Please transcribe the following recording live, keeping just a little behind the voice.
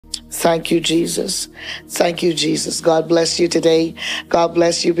Thank you, Jesus. Thank you, Jesus. God bless you today. God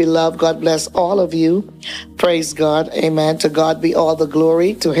bless you, beloved. God bless all of you. Praise God. Amen. To God be all the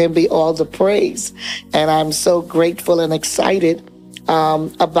glory. To him be all the praise. And I'm so grateful and excited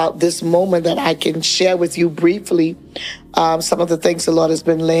about this moment that I can share with you briefly some of the things the Lord has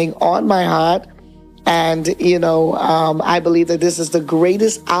been laying on my heart. And, I believe that this is the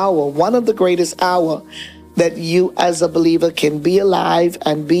greatest hour, one of the greatest hour that you as a believer can be alive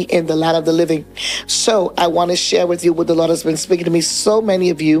and be in the land of the living. So I want to share with you what the Lord has been speaking to me. So many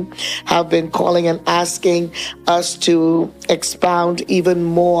of you have been calling and asking us to expound even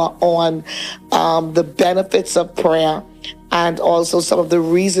more on the benefits of prayer, and also some of the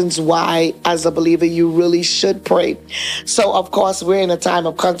reasons why, as a believer, you really should pray. So, of course, we're in a time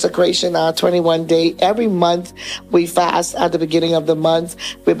of consecration, our 21-day. Every month, we fast at the beginning of the month.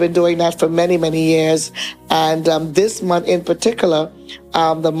 We've been doing that for many, many years. And this month in particular,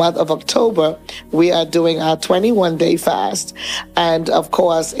 the month of October, we are doing our 21-day fast. And of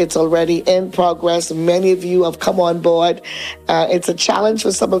course, it's already in progress. Many of you have come on board. It's a challenge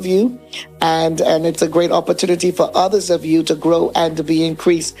for some of you, and it's a great opportunity for others of you to grow and to be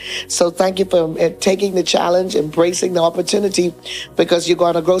increased. So thank you for taking the challenge, embracing the opportunity, because you're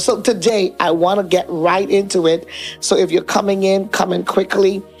going to grow. So today, I want to get right into it. So if you're coming in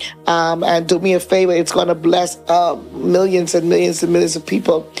quickly, and do me a favor, it's going to bless millions and millions and millions of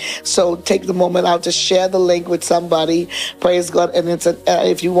people. So take the moment out to share the link with somebody. Praise God. And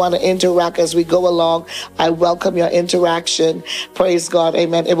if you want to interact as we go along, I welcome your interaction. Praise God.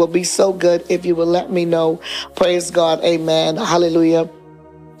 Amen. It will be so good if you will let me know. Praise God. Amen. Hallelujah.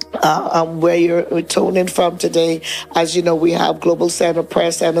 Where you're tuning from today. As you know, we have global center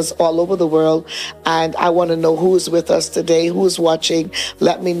prayer centers all over the world, and I want to know who's with us today, who's watching.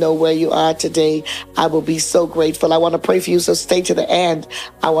 Let me know where you are today. I will be so grateful. I want to pray for you, so stay to the end.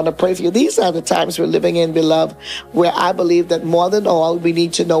 I want to pray for you. These are the times we're living in, beloved, where I believe that more than all, we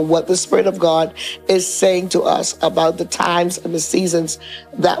need to know what the Spirit of God is saying to us about the times and the seasons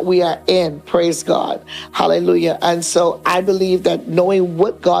that we are in. Praise God. Hallelujah. And so I believe that knowing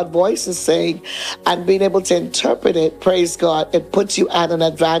what God's voice is saying and being able to interpret it, praise God, it puts you at an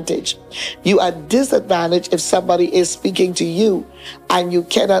advantage. You are disadvantaged if somebody is speaking to you and you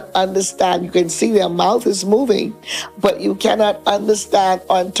cannot understand. You can see their mouth is moving, but you cannot understand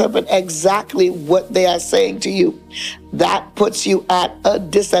or interpret exactly what they are saying to you. That puts you at a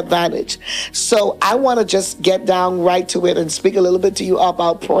disadvantage. So I want to just get down right to it and speak a little bit to you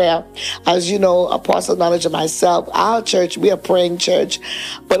about prayer. As you know, Apostle Nottage and myself, our church, we are a praying church,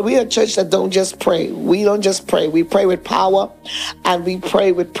 but we are a church that don't just pray. We don't just pray. We pray with power and we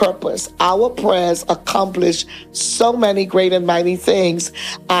pray with purpose. Our prayers accomplish so many great and mighty things.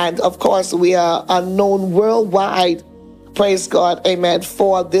 And of course, we are known worldwide, praise God, amen,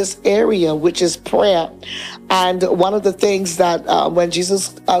 for this area, which is prayer. And one of the things that when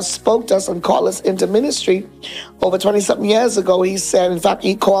Jesus spoke to us and called us into ministry over 20-something years ago, he said, in fact,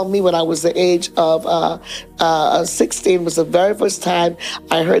 he called me when I was the age of 16, was the very first time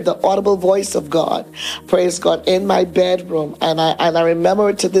I heard the audible voice of God, praise God, in my bedroom. And I remember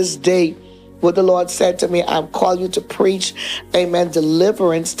it to this day. What the Lord said to me, I'm calling you to preach, amen,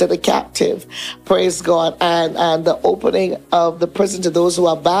 deliverance to the captive, praise God, and the opening of the prison to those who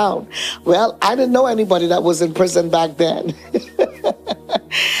are bound. Well, I didn't know anybody that was in prison back then.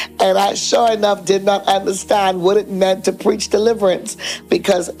 And I sure enough did not understand what it meant to preach deliverance,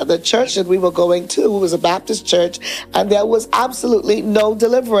 because the church that we were going to was a Baptist church, and there was absolutely no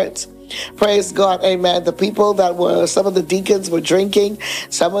deliverance. Praise God, amen. The people that were, some of the deacons were drinking,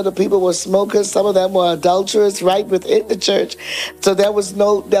 some of the people were smokers, some of them were adulterers right within the church. So there was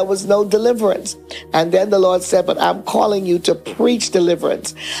no deliverance. And then the Lord said, but I'm calling you to preach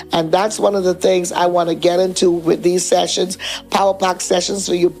deliverance. And that's one of the things I want to get into with these sessions, Power Pack sessions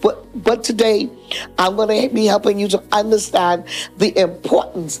for you. But today, I'm going to be helping you to understand the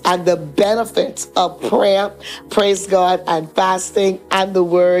importance and the benefits of prayer, praise God, and fasting and the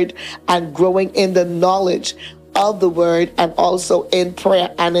word, and growing in the knowledge of the word, and also in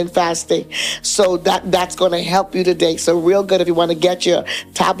prayer and in fasting. So that's going to help you today. So real good. If you want to get your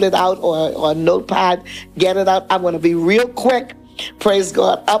tablet out or notepad, get it out. I'm going to be real quick. Praise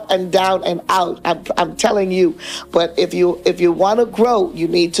God, up and down and out. I'm telling you. But if you want to grow, you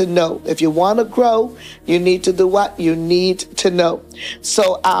need to know. If you want to grow, you need to do what? You need to know.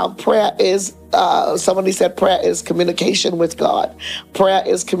 So prayer is somebody said prayer is communication with God. Prayer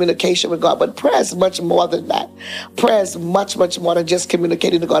is communication with God, but prayer is much more than that. Prayer is much, much more than just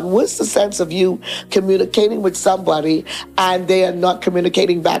communicating to God. What's the sense of you communicating with somebody and they are not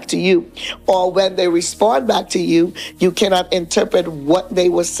communicating back to you? Or when they respond back to you, you cannot interpret what they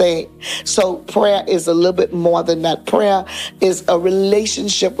were saying. So prayer is a little bit more than that. Prayer is a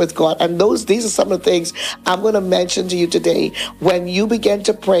relationship with God. And these are some of the things I'm going to mention to you today. When you begin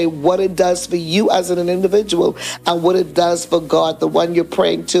to pray, what it does for you as an individual and what it does for God, the one you're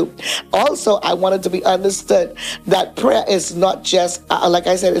praying to. Also, I want it to be understood that prayer is not just, like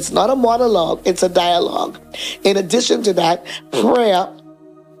I said, it's not a monologue, it's a dialogue. In addition to that, prayer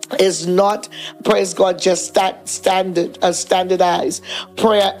is not, praise God, just standardized.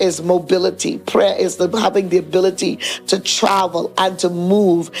 Prayer is mobility. Prayer is having the ability to travel and to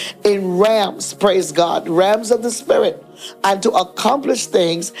move in realms, praise God, realms of the Spirit, and to accomplish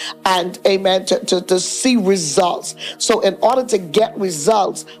things and, amen, to see results. So in order to get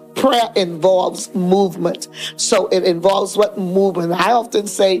results, prayer involves movement. So it involves what movement? I often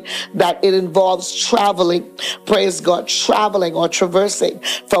say that it involves traveling, praise God, traveling or traversing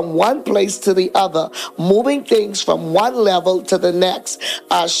from one place to the other, moving things from one level to the next,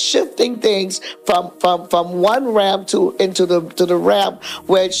 shifting things from one realm into the realm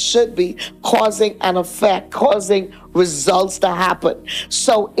where it should be, causing an effect, causing results to happen.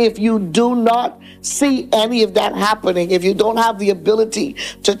 So if you do not see any of that happening, if you don't have the ability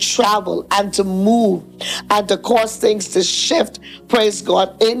to travel and to move and to cause things to shift, praise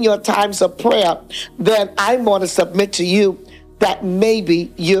God, in your times of prayer, then I want to submit to you that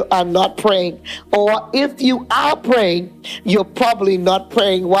maybe you are not praying. Or if you are praying, you're probably not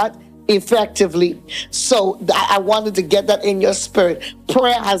praying what? Effectively. So I wanted to get that in your spirit.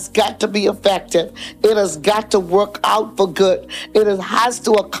 Prayer has got to be effective. It has got to work out for good. It has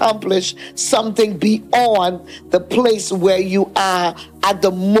to accomplish something beyond the place where you are at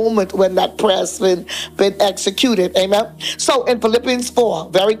the moment when that prayer has been executed. Amen. So in Philippians 4,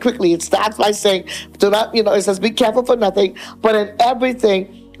 very quickly, it starts by saying, do not, it says, be careful for nothing, but in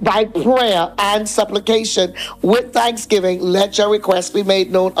everything, by prayer and supplication with thanksgiving, let your requests be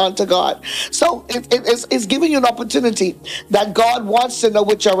made known unto God. So it's giving you an opportunity that God wants to know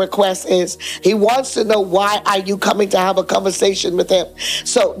what your request is. He wants to know, why are you coming to have a conversation with him?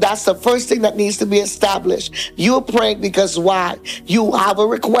 So that's the first thing that needs to be established. You're praying because why? You have a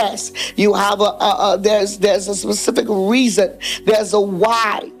request. You have there's a specific reason. There's a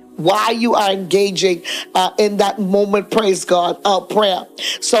why you are engaging in that moment, praise God, prayer.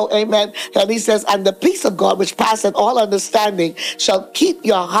 So, amen. And he says, and the peace of God, which passeth all understanding, shall keep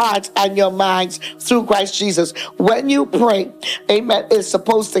your hearts and your minds through Christ Jesus. When you pray, amen, it's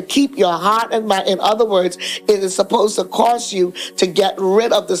supposed to keep your heart and mind. In other words, it is supposed to cause you to get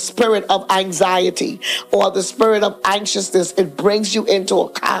rid of the spirit of anxiety or the spirit of anxiousness. It brings you into a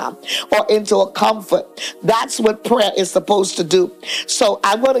calm or into a comfort. That's what prayer is supposed to do. So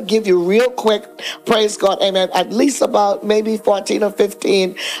I'm going to give you real quick, praise God, amen, at least about maybe 14 or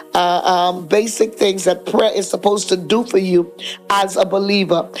 15 basic things that prayer is supposed to do for you as a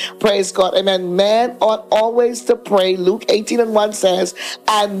believer. Praise God, amen. Man ought always to pray, Luke 18:1 says,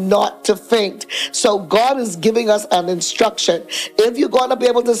 and not to faint. So God is giving us an instruction. If you're going to be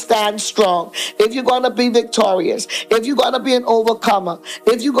able to stand strong, if you're going to be victorious, if you're going to be an overcomer,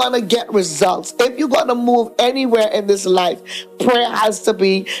 if you're going to get results, if you're going to move anywhere in this life, prayer has to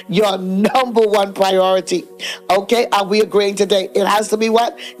be your number one priority. Okay, are we agreeing today? It has to be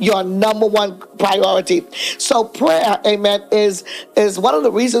what? Your number one priority. So prayer, amen, is one of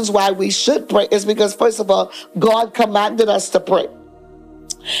the reasons why we should pray is because, first of all, God commanded us to pray.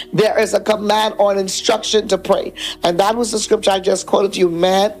 There is a command or an instruction to pray. And that was the scripture I just quoted to you.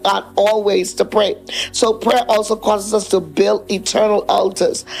 Man ought always to pray. So prayer also causes us to build eternal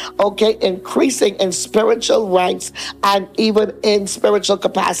altars. Okay, increasing in spiritual ranks and even in spiritual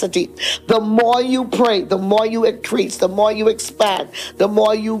capacity. The more you pray, the more you increase, the more you expand, the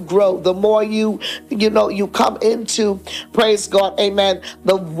more you grow, the more you come into, praise God, amen,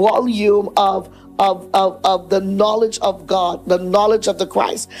 the volume of the knowledge of God, the knowledge of the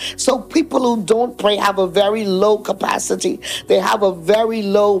Christ. So people who don't pray have a very low capacity. They have a very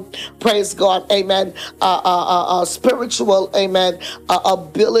low, praise God, amen, spiritual, amen,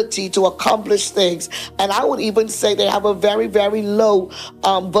 ability to accomplish things. And I would even say they have a very, very low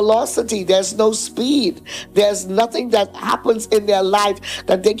velocity. There's no speed. There's nothing that happens in their life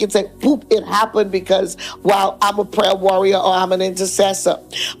that they can say, poop, it happened because, wow, I'm a prayer warrior or I'm an intercessor.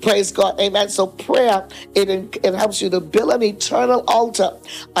 Praise God, amen. So prayer, it helps you to build an eternal altar,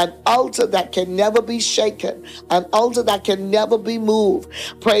 an altar that can never be shaken, an altar that can never be moved.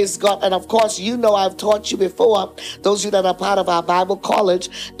 Praise God. And of course, you know, I've taught you before, those of you that are part of our Bible college,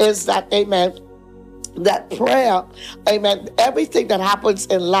 is that, amen, that prayer, amen, everything that happens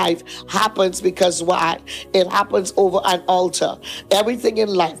in life happens because why? It happens over an altar. Everything in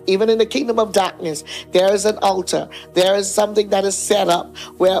life, even in the kingdom of darkness, there is an altar. There is something that is set up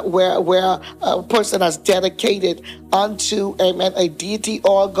where a person has dedicated unto, amen, a deity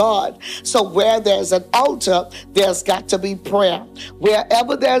or a God. So where there's an altar, there's got to be prayer.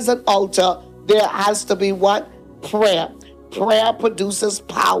 Wherever there's an altar, there has to be what? Prayer. Prayer produces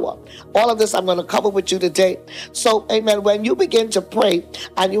power. All of this I'm going to cover with you today. So, amen, when you begin to pray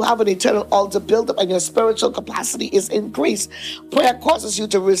and you have an eternal altar built up and your spiritual capacity is increased, prayer causes you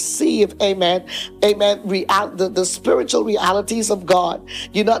to receive, amen, the spiritual realities of God.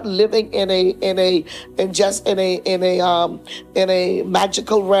 You're not living in a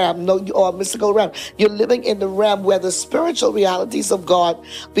magical realm, or a mystical realm. You're living in the realm where the spiritual realities of God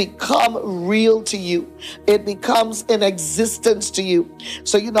become real to you. It becomes an existence to you.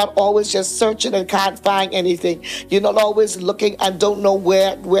 So you're not always just searching and can't find anything. You're not always looking and don't know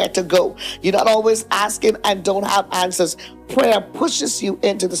where to go. You're not always asking and don't have answers. Prayer pushes you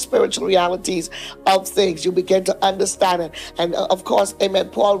into the spiritual realities of things. You begin to understand it. And of course,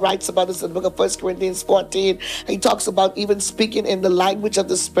 amen, Paul writes about this in the book of 1 Corinthians 14. He talks about even speaking in the language of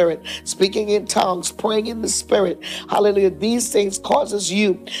the Spirit, speaking in tongues, praying in the Spirit. Hallelujah. These things causes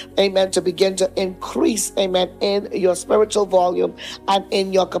you, amen, to begin to increase, amen, in your spiritual volume and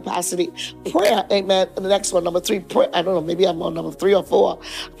in your capacity. Prayer, amen. And the next one, number 3, prayer. I don't know, maybe I'm on number 3 or 4.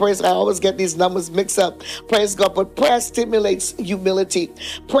 Praise God. I always get these numbers mixed up. Praise God. But prayer stimulates humility.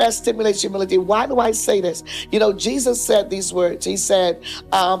 Prayer stimulates humility. Why do I say this? You know, Jesus said these words. He said,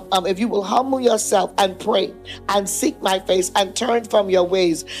 if you will humble yourself and pray and seek my face and turn from your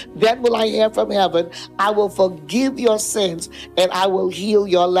ways, then will I hear from heaven. I will forgive your sins and I will heal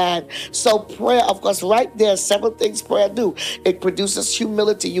your land. So prayer, of course, right there, several things prayer do. It produces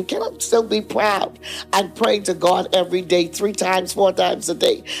humility. You cannot still be proud and praying to God every day, 3 times, 4 times a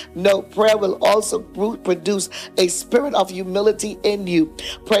day. No, prayer will also produce a spirit of humility in you.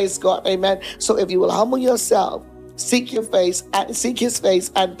 Praise God. Amen. So if you will humble yourself, seek his face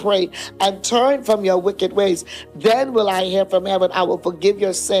and pray and turn from your wicked ways, then will I hear from heaven. I will forgive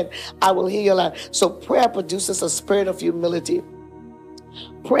your sin. I will heal your land. So prayer produces a spirit of humility.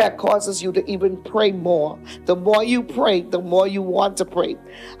 Prayer causes you to even pray more. The more you pray, the more you want to pray.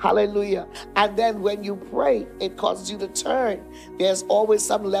 Hallelujah. And then when you pray, it causes you to turn. There's always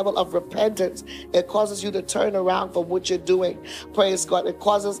some level of repentance. It causes you to turn around from what you're doing. Praise God. It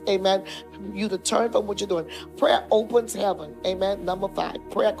causes, amen, you to turn from what you're doing. Prayer opens heaven. Amen. Number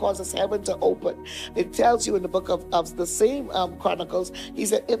 5, prayer causes heaven to open. It tells you in the book of the same Chronicles, he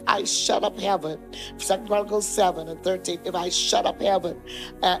said, if I shut up heaven, 2 Chronicles 7 and 13, if I shut up heaven,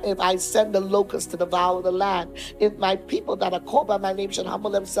 if I send the locusts to devour the land, if my people that are called by my name should humble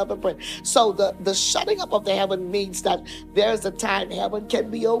themselves and pray. So the shutting up of the heaven means that there's a time heaven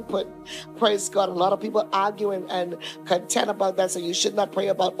can be open. Praise God. A lot of people arguing and contend about that. So you should not pray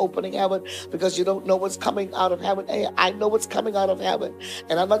about opening heaven because you don't know what's coming out of heaven. Hey, I know what's coming out of heaven.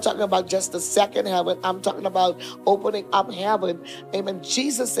 And I'm not talking about just the second heaven. I'm talking about opening up heaven. Amen.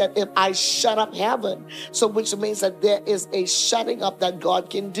 Jesus said, if I shut up heaven, so which means that there is a shutting up that God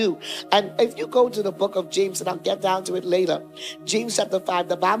can do. And if you go to the book of James, and I'll get down to it later, James chapter 5,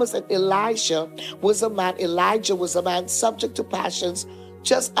 the Bible said Elijah was a man subject to passions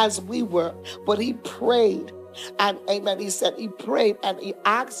just as we were, but he prayed. And amen, he said he prayed and he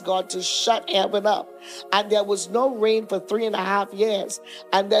asked God to shut heaven up. And there was no rain for 3.5 years.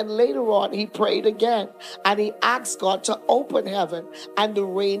 And then later on, he prayed again. And he asked God to open heaven. And the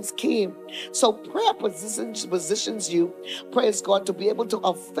rains came. So prayer positions you, praise God, to be able to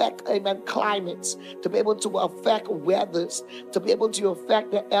affect, amen, climates. To be able to affect weathers. To be able to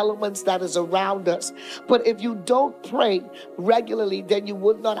affect the elements that is around us. But if you don't pray regularly, then you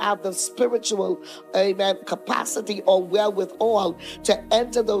would not have the spiritual, amen, capacity or wherewithal to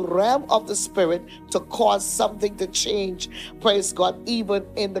enter the realm of the spirit to cause something to change, praise God, even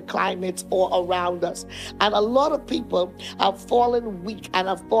in the climates or around us. And a lot of people have fallen weak and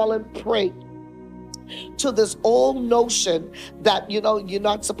have fallen prey to this old notion that, you're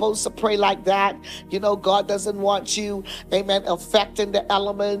not supposed to pray like that. God doesn't want you, amen, affecting the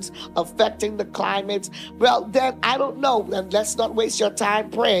elements, affecting the climates. Well, then I don't know. And let's not waste your time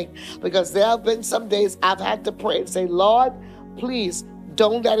praying, because there have been some days I've had to pray and say, Lord, please,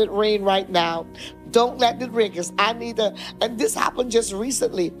 don't let it rain right now. Don't let it rain, because I need to. And this happened just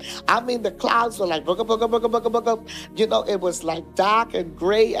recently. I mean, the clouds were like, booga, booga, booga, booga, booga. You know, it was like dark and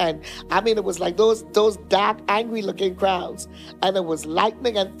gray. And I mean, it was like those dark, angry looking clouds. And it was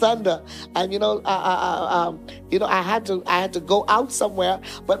lightning and thunder. And, I had to go out somewhere,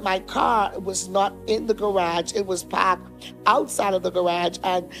 but my car was not in the garage. It was parked outside of the garage.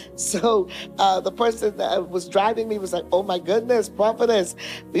 And so the person that was driving me was like, oh my goodness, Prophetess,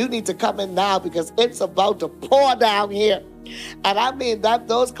 you need to come in now because it's about to pour down here. And I mean,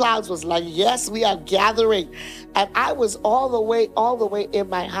 those clouds was like, yes, we are gathering. And I was all the way in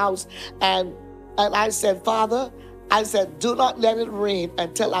my house. And I said, Father, I said, do not let it rain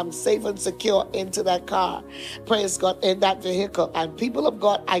until I'm safe and secure into that car. Praise God, in that vehicle. And people of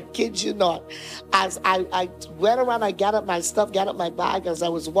God, I kid you not, as I went around, I gathered my stuff, gathered my bag. As I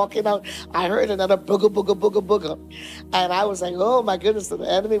was walking out, I heard another booga, booga, booga, booga. And I was like, oh my goodness. So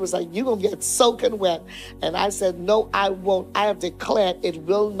the enemy was like, you're going to get soaking wet. And I said, no, I won't. I have declared it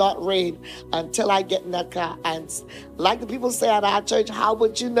will not rain until I get in that car. And like the people say at our church, how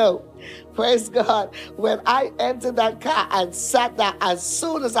would you know? Praise God. When I entered that car and sat down, as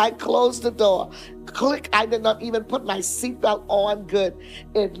soon as I closed the door, click, I did not even put my seatbelt on good.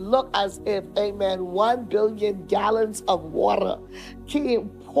 It looked as if, amen, 1 billion gallons of water came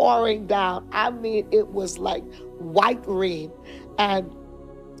pouring down. I mean, it was like white rain.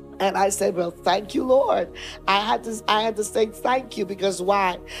 And I said, well, thank you, Lord. I had to say thank you, because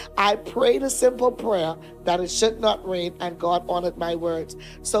why? I prayed a simple prayer that it should not rain, and God honored my words.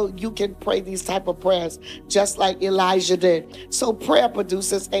 So you can pray these type of prayers just like Elijah did. So prayer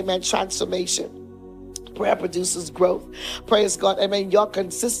produces, amen, transformation. Prayer produces growth. Praise God. Amen. Your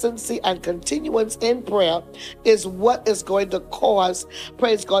consistency and continuance in prayer is what is going to cause,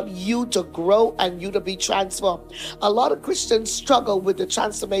 praise God, you to grow and you to be transformed. A lot of Christians struggle with the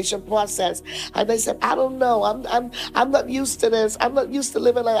transformation process, and they said, I don't know. I'm not used to this. I'm not used to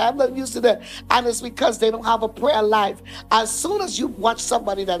living like I'm not used to that. And it's because they don't have a prayer life. As soon as you watch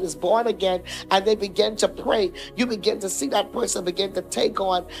somebody that is born again and they begin to pray, you begin to see that person begin to take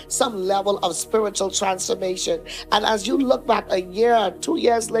on some level of spiritual transformation. And as you look back a year or 2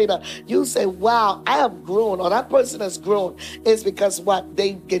 years later, you say, wow, I have grown, or that person has grown. It's because what?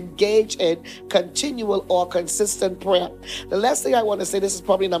 They engage in continual or consistent prayer. The last thing I want to say, this is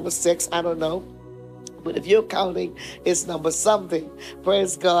probably number 6, I don't know. But if you're counting, it's number something.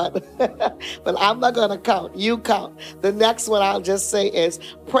 Praise God. But I'm not going to count. You count. The next one I'll just say is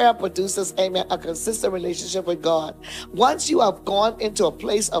prayer produces, amen, a consistent relationship with God. Once you have gone into a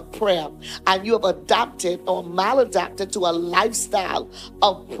place of prayer and you have adapted or maladapted to a lifestyle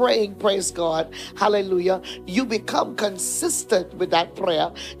of praying, praise God, hallelujah, you become consistent with that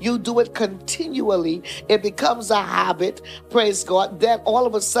prayer. You do it continually. It becomes a habit, praise God. Then all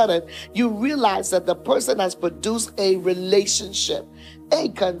of a sudden, you realize that the person has produced a relationship, a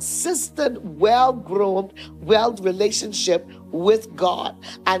consistent, well-groomed, relationship with God.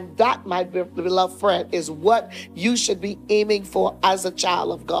 And that, my beloved friend, is what you should be aiming for as a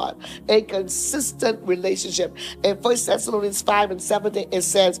child of God. A consistent relationship. In 1 Thessalonians 5:17, it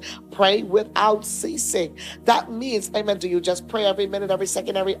says, pray without ceasing. That means, amen, do you just pray every minute, every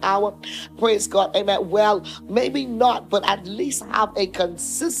second, every hour? Praise God, amen. Well, maybe not, but at least have a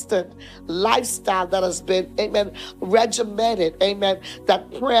consistent lifestyle that has been, amen, regimented, amen.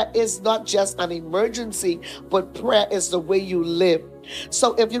 That prayer is not just an emergency, but prayer is the way you live.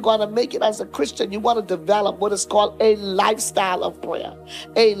 So if you're going to make it as a Christian, you want to develop what is called a lifestyle of prayer,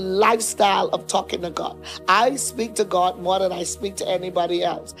 a lifestyle of talking to God. I speak to God more than I speak to anybody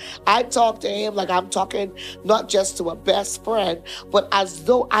else. I talk to him like I'm talking not just to a best friend, but as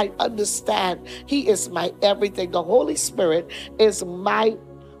though I understand he is my everything. The Holy Spirit is my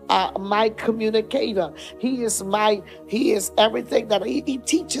communicator. He is everything that he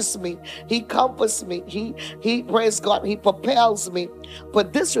teaches me. He comforts me. He praise God, he propels me.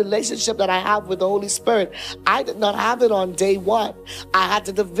 But this relationship that I have with the Holy Spirit, I did not have it on day one. I had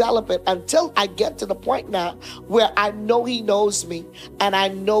to develop it until I get to the point now where I know he knows me and I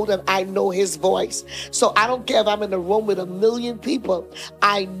know that I know his voice. So I don't care if I'm in a room with 1 million people.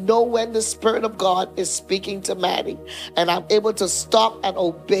 I know when the Spirit of God is speaking to Mattie, and I'm able to stop and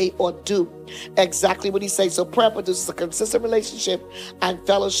obey or do exactly what he says. So prayer produces a consistent relationship and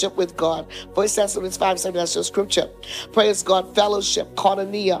fellowship with God. 1 Thessalonians 5:7, that's your scripture. Praise God, fellowship,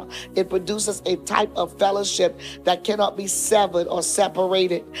 koinonia. It produces a type of fellowship that cannot be severed or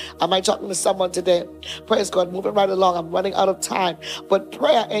separated. Am I talking to someone today? Praise God, moving right along. I'm running out of time. But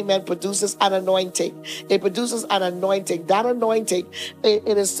prayer, amen, produces an anointing. It produces an anointing. That anointing,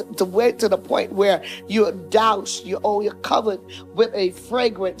 it is to the point where you're doused, you're covered with a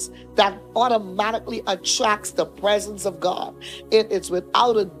fragrance fragrance that automatically attracts the presence of God. It is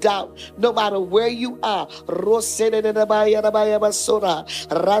without a doubt, no matter where you are. And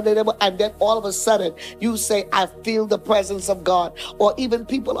then all of a sudden, you say, I feel the presence of God. Or even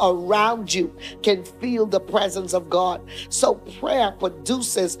people around you can feel the presence of God. So prayer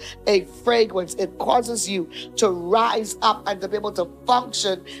produces a fragrance. It causes you to rise up and to be able to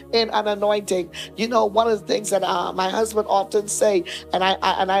function in an anointing. You know, one of the things that my husband often say, and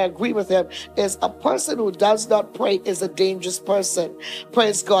I agree with him, is a person who does not pray is a dangerous person.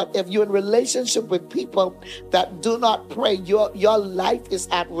 Praise God. If you're in relationship with people that do not pray, your life is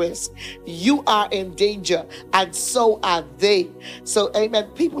at risk. You are in danger, and so are they. So, amen.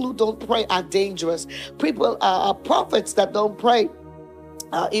 People who don't pray are dangerous. People are prophets that don't pray.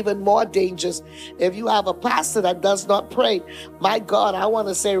 Even more dangerous. If you have a pastor that does not pray, my God, I want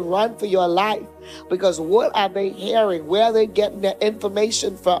to say run for your life, because what are they hearing? Where are they getting their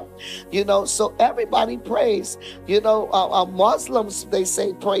information from? You know, so everybody prays. You know, Muslims, they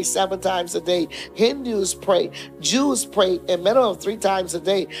say pray 7 times a day. Hindus pray. Jews pray a minimum of 3 times a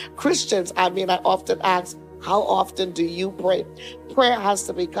day. Christians, I often ask, how often do you pray? Prayer has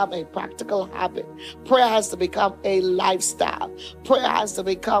to become a practical habit. Prayer has to become a lifestyle. Prayer has to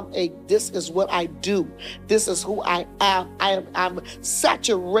become this is what I do. This is who I am. I'm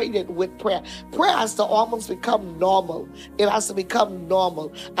saturated with prayer. Prayer has to almost become normal. It has to become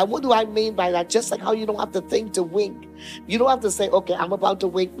normal. And what do I mean by that? Just like how you don't have to think to wink. You don't have to say, okay, I'm about to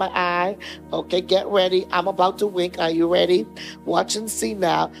wink my eye. Okay, get ready. I'm about to wink. Are you ready? Watch and see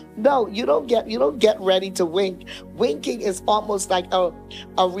now. No, you don't get ready to wink. Winking is almost like a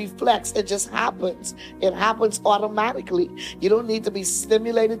reflex. It just happens. It happens automatically. You don't need to be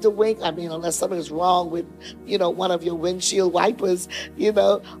stimulated to wink. Unless something is wrong with, one of your windshield wipers,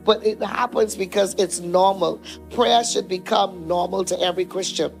 but it happens because it's normal. Prayer should become normal to every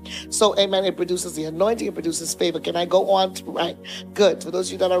Christian. So, amen, it produces the anointing, it produces favor. Can I go on to write? Good. For those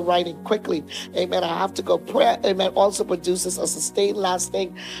of you that are writing quickly, amen, I have to go. Prayer, amen, also produces a sustained,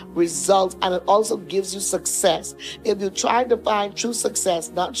 lasting result, and it also gives you success. If you're trying to find true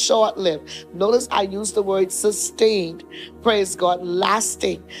success, not short-lived, notice I use the word sustained. Praise God,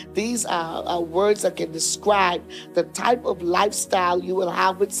 lasting. These are words that can describe the type of lifestyle you will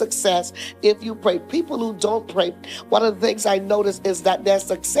have with success if you pray. People who don't pray, one of the things I notice is that their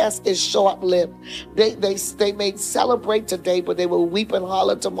success is short-lived. They may celebrate today, but they will weep and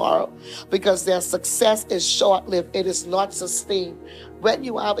holler tomorrow, because their success is short-lived. It is not sustained. When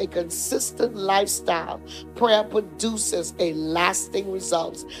you have a consistent lifestyle, prayer produces a lasting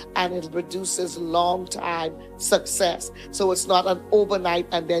results, and it produces long-time success. So it's not an overnight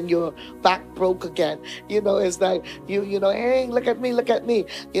and then you're back broke again. It's like hey, look at me.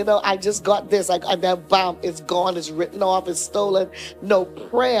 I just got this, and then bam, it's gone, it's written off, it's stolen. No,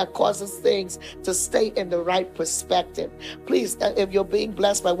 prayer causes things to stay in the right perspective. Please, if you're being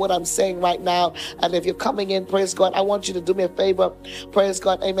blessed by what I'm saying right now, and if you're coming in, praise God, I want you to do me a favor. Praise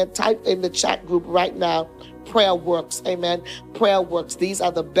God, amen. Type in the chat group right now, prayer works, amen. Prayer works. These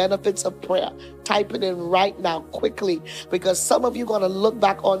are the benefits of prayer. Type it in right now quickly, because some of you are going to look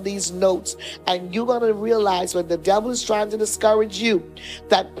back on these notes and you're going to realize when the devil is trying to discourage you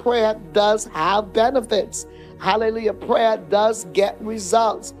that prayer does have benefits. Hallelujah. Prayer does get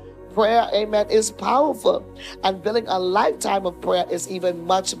results. Prayer, amen, is powerful, and building a lifetime of prayer is even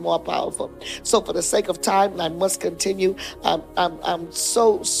much more powerful. So for the sake of time, I must continue. I'm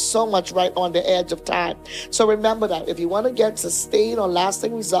so much right on the edge of time. So remember that if you want to get sustained or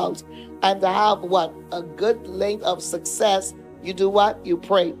lasting results and to have a good length of success, you do what? You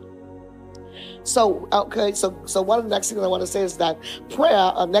pray. So, okay, so one of the next things I want to say is that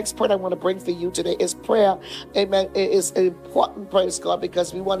prayer, next point I want to bring for you today is prayer, amen, it is important, praise God,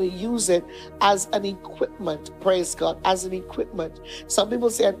 because we want to use it as an equipment, praise God, as an equipment. Some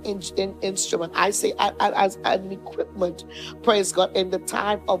people say an instrument. I say as an equipment, praise God, in the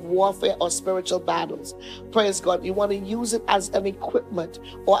time of warfare or spiritual battles. Praise God, you want to use it as an equipment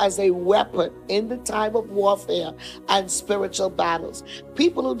or as a weapon in the time of warfare and spiritual battles.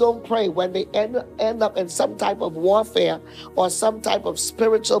 People who don't pray, when they end up in some type of warfare or some type of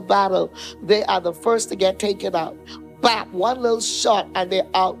spiritual battle, they are the first to get taken out. Bam, one little shot and they're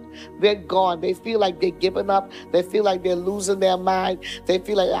out. They're gone. They feel like they're giving up. They feel like they're losing their mind. They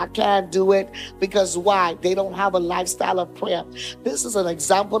feel like, I can't do it. Because why? They don't have a lifestyle of prayer. This is an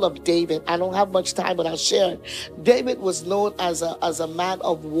example of David. I don't have much time, but I'll share it. David was known as a man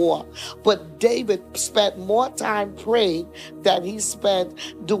of war. But David spent more time praying than he spent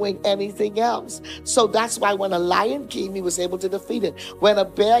doing anything else. So that's why when a lion came, he was able to defeat it. When a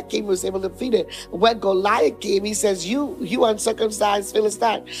bear came, he was able to defeat it. When Goliath came, he says, you uncircumcised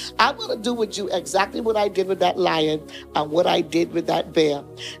Philistine, I'm going to do with you exactly what I did with that lion and what I did with that bear.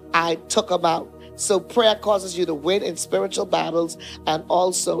 I took him out. So prayer causes you to win in spiritual battles and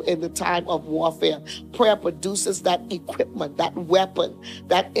also in the time of warfare. Prayer produces that equipment, that weapon,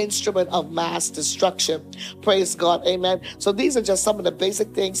 that instrument of mass destruction. Praise God. Amen. So these are just some of the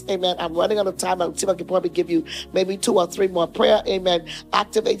basic things. Amen. I'm running out of time. I'll see if I can probably give you maybe 2 or 3 more. Prayer, amen,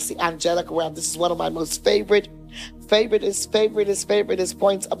 activates the angelic realm. This is one of my most favorite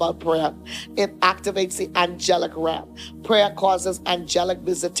points about prayer. It activates the angelic realm. Prayer causes angelic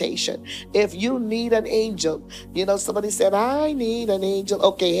visitation. If you need an angel, somebody said, I need an angel.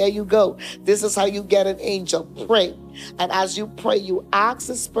 Okay, here you go. This is how you get an angel. Pray. And as you pray, you ask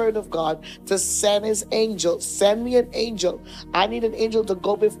the Spirit of God to send his angel. Send me an angel. I need an angel to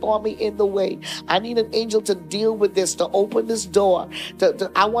go before me in the way. I need an angel to deal with this, to open this door.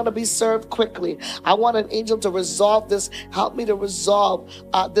 I want to be served quickly. I want an angel to resolve this. Help me to resolve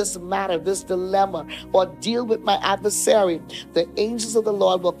this matter, this dilemma, or deal with my adversary. The angels of the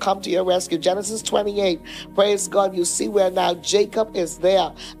Lord will come to your rescue. Genesis 28, praise God. You see where now Jacob is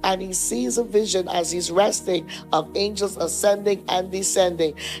there, and he sees a vision as he's resting of angels ascending and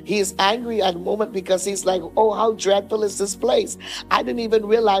descending. He is angry at the moment because he's like, oh, how dreadful is this place? I didn't even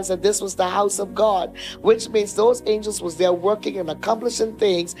realize that this was the house of God, which means those angels was there working and accomplishing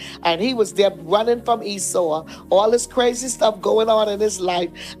things, and he was there running from Esau, all this crazy stuff going on in his life,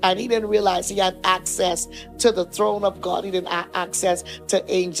 and he didn't realize he had access to the throne of God. He didn't have access to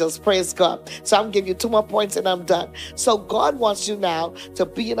angels. Praise God. So I'm giving you 2 more points and I'm done. So God wants you now to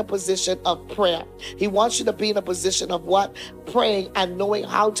be in a position of prayer. He wants you to be in a position of what? Praying and knowing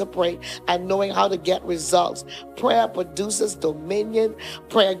how to pray and knowing how to get results. Prayer produces dominion.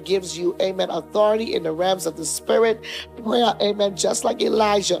 Prayer gives you, amen, authority in the realms of the spirit. Prayer, amen, just like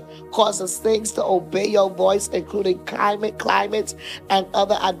Elijah, causes things to obey your voice, including climates, and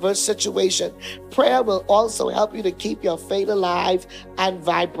other adverse situations. Prayer will also help you to keep your faith alive and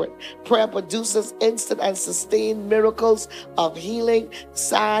vibrant. Prayer produces instant and sustained miracles of healing,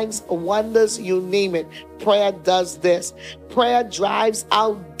 signs, wonders, you name it. Prayer does this. Prayer drives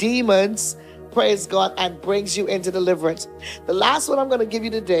out demons, praise God, and brings you into deliverance. The last one I'm going to give you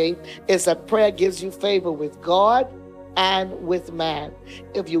today is that prayer gives you favor with God and with man.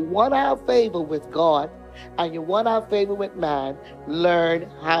 If you want to have favor with God and you want to have favor with man, learn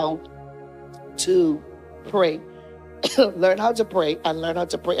how to pray. Learn how to pray and learn how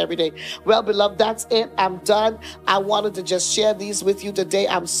to pray every day. Well, beloved, that's it. I'm done. I wanted to just share these with you today.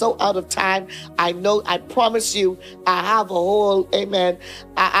 I'm so out of time. I know, I promise you, I have a whole, amen,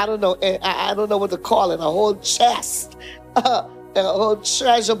 I don't know what to call it, a whole chest, a whole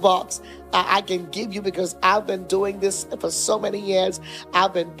treasure box I can give you, because I've been doing this for so many years.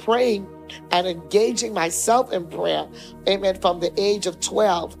 I've been praying and engaging myself in prayer, amen, from the age of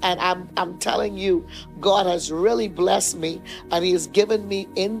 12. And I'm telling you, God has really blessed me, and he has given me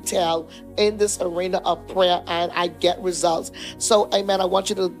intel in this arena of prayer, and I get results. So, amen, I want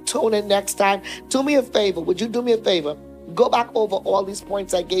you to tune in next time. Do me a favor. Would you do me a favor? Go back over all these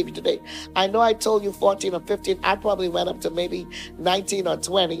points I gave you today. I know I told you 14 or 15. I probably went up to maybe 19 or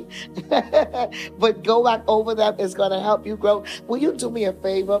 20. But go back over them. It's going to help you grow. Will you do me a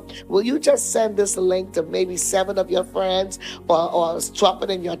favor? Will you just send this link to maybe 7 of your friends, or drop it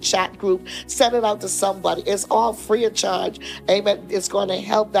in your chat group? Send it out to somebody. It's all free of charge. Amen. It's going to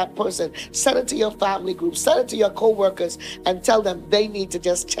help that person. Send it to your family group. Send it to your co-workers and tell them they need to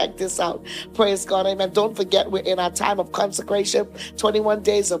just check this out. Praise God. Amen. Don't forget, we're in our time of consecration, 21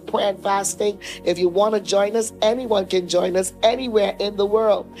 days of prayer and fasting. If you want to join us, anyone can join us anywhere in the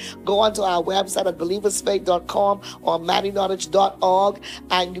world. Go onto our website at believersfaith.com or mattienottage.org,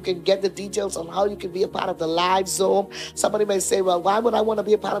 and you can get the details on how you can be a part of the live Zoom. Somebody may say, well, why would I want to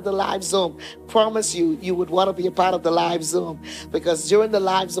be a part of the live Zoom? Promise you, you would want to be a part of the live Zoom, because during the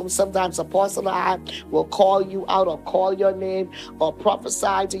live Zoom, sometimes Apostle and I will call you out or call your name or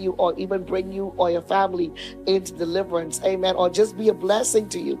prophesy to you or even bring you or your family into deliverance conference, amen, or just be a blessing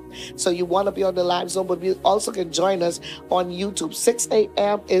to you. So you want to be on the live Zoom, but you also can join us on YouTube. 6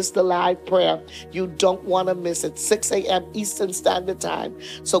 a.m. is the live prayer. You don't want to miss it. 6 a.m. Eastern Standard Time.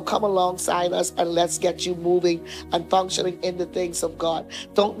 So come alongside us and let's get you moving and functioning in the things of God.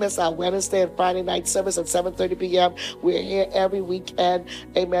 Don't miss our Wednesday and Friday night service at 7:30 p.m. We're here every weekend.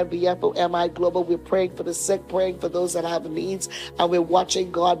 Amen. BFOMI Global. We're praying for the sick, praying for those that have needs, and we're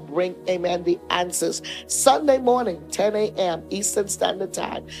watching God bring, amen, the answers. Sunday morning, 10 a.m. Eastern Standard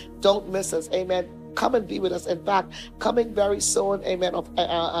Time. Don't miss us. Amen. Come and be with us. In fact, coming very soon, amen.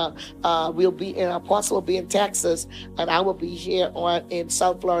 We'll be in, Apostle will be in Texas, and I will be here in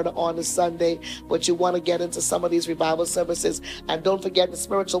South Florida on a Sunday. But you want to get into some of these revival services. And don't forget, the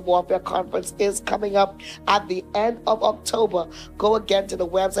Spiritual Warfare Conference is coming up at the end of October. Go again to the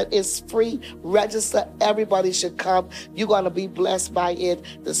website. It's free. Register. Everybody should come. You're going to be blessed by it.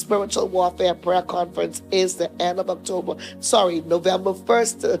 The Spiritual Warfare Prayer Conference is the end of October. Sorry, November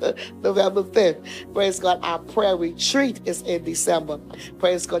 1st to November 5th. Praise God. Our prayer retreat is in December.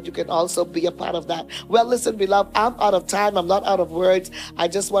 Praise God. You can also be a part of that. Well, listen, beloved, I'm out of time. I'm not out of words. I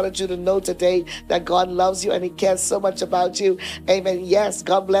just wanted you to know today that God loves you and He cares so much about you. Amen. Yes,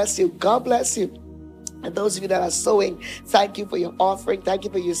 God bless you. God bless you. And those of you that are sowing, thank you for your offering. Thank you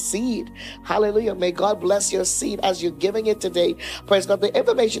for your seed. Hallelujah. May God bless your seed as you're giving it today. Praise God. The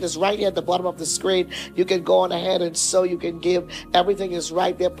information is right here at the bottom of the screen. You can go on ahead and sow. You can give. Everything is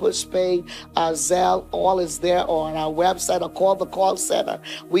right there. Push pay, Zelle, all is there, or on our website, or call the call center.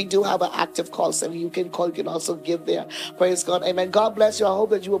 We do have an active call center. You can call. You can also give there. Praise God. Amen. God bless you. I hope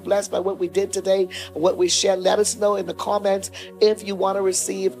that you were blessed by what we did today, what we shared. Let us know in the comments if you want to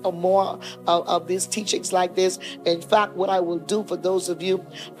receive more of these teachings like this. In fact, what I will do for those of you,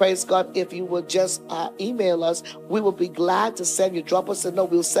 praise God, if you will just email us, we will be glad to send you, drop us a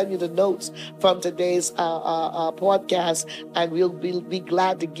note. We'll send you the notes from today's podcast, and we'll be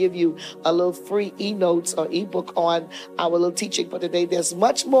glad to give you a little free e-notes or ebook on our little teaching for today. There's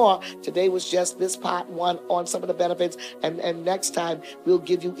much more. Today was just this part one on some of the benefits, and next time we'll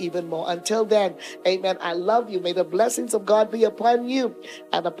give you even more. Until then, amen. I love you. May the blessings of God be upon you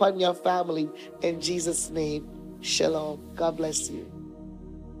and upon your family. In Jesus' name, shalom. God bless you.